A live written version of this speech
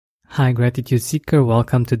Hi, Gratitude Seeker.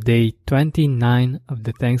 Welcome to day 29 of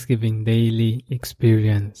the Thanksgiving Daily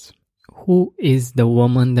Experience. Who is the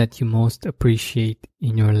woman that you most appreciate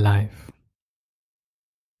in your life?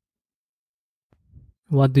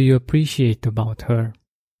 What do you appreciate about her?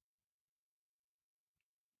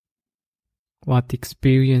 What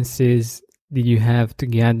experiences did you have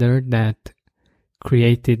together that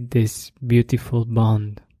created this beautiful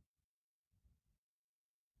bond?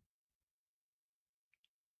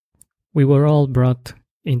 We were all brought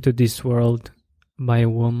into this world by a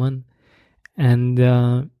woman,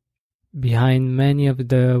 and behind many of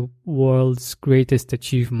the world's greatest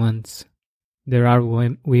achievements, there are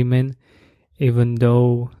women, even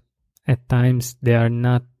though at times they are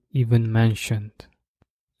not even mentioned.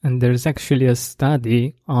 And there's actually a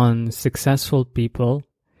study on successful people,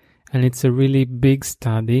 and it's a really big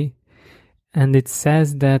study, and it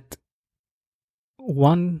says that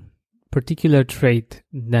one particular trait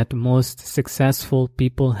that most successful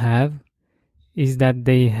people have is that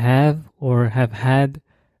they have or have had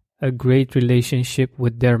a great relationship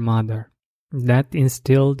with their mother. That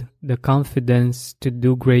instilled the confidence to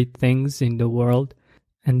do great things in the world,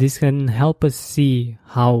 and this can help us see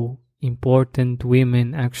how important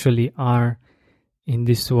women actually are in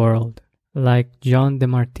this world. Like John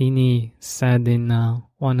DeMartini said in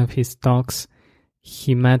one of his talks,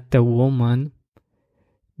 he met a woman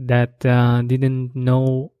that didn't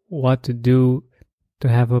know what to do to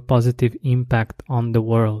have a positive impact on the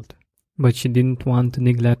world, but she didn't want to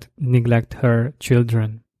neglect her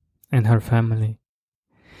children and her family.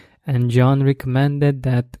 And John recommended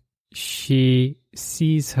that she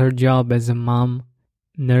sees her job as a mom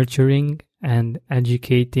nurturing and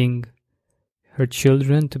educating her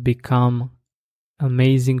children to become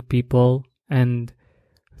amazing people and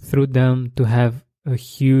through them to have a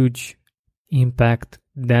huge impact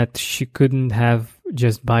that she couldn't have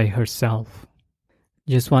just by herself.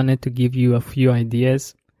 Just wanted to give you a few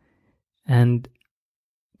ideas, and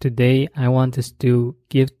today I want us to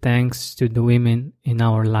give thanks to the women in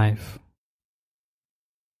our life,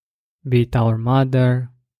 be it our mother,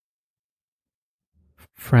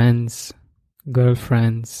 friends,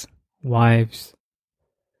 girlfriends, wives,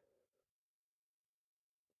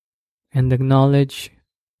 and acknowledge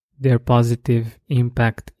their positive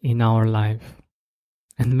impact in our life,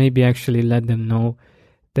 and maybe actually let them know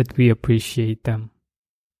that we appreciate them.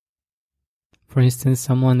 For instance,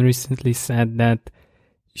 someone recently said that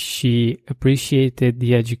she appreciated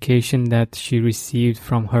the education that she received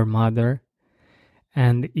from her mother,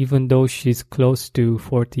 and even though she's close to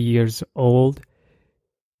 40 years old,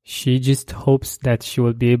 she just hopes that she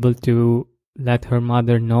will be able to let her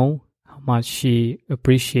mother know how much she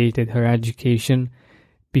appreciated her education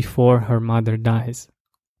before her mother dies.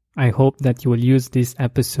 I hope that you will use this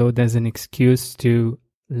episode as an excuse to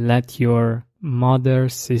let your mother,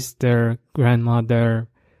 sister, grandmother,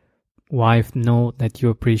 wife know that you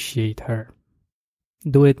appreciate her.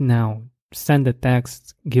 Do it now. Send a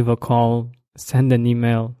text, give a call, send an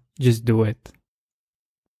email. Just do it.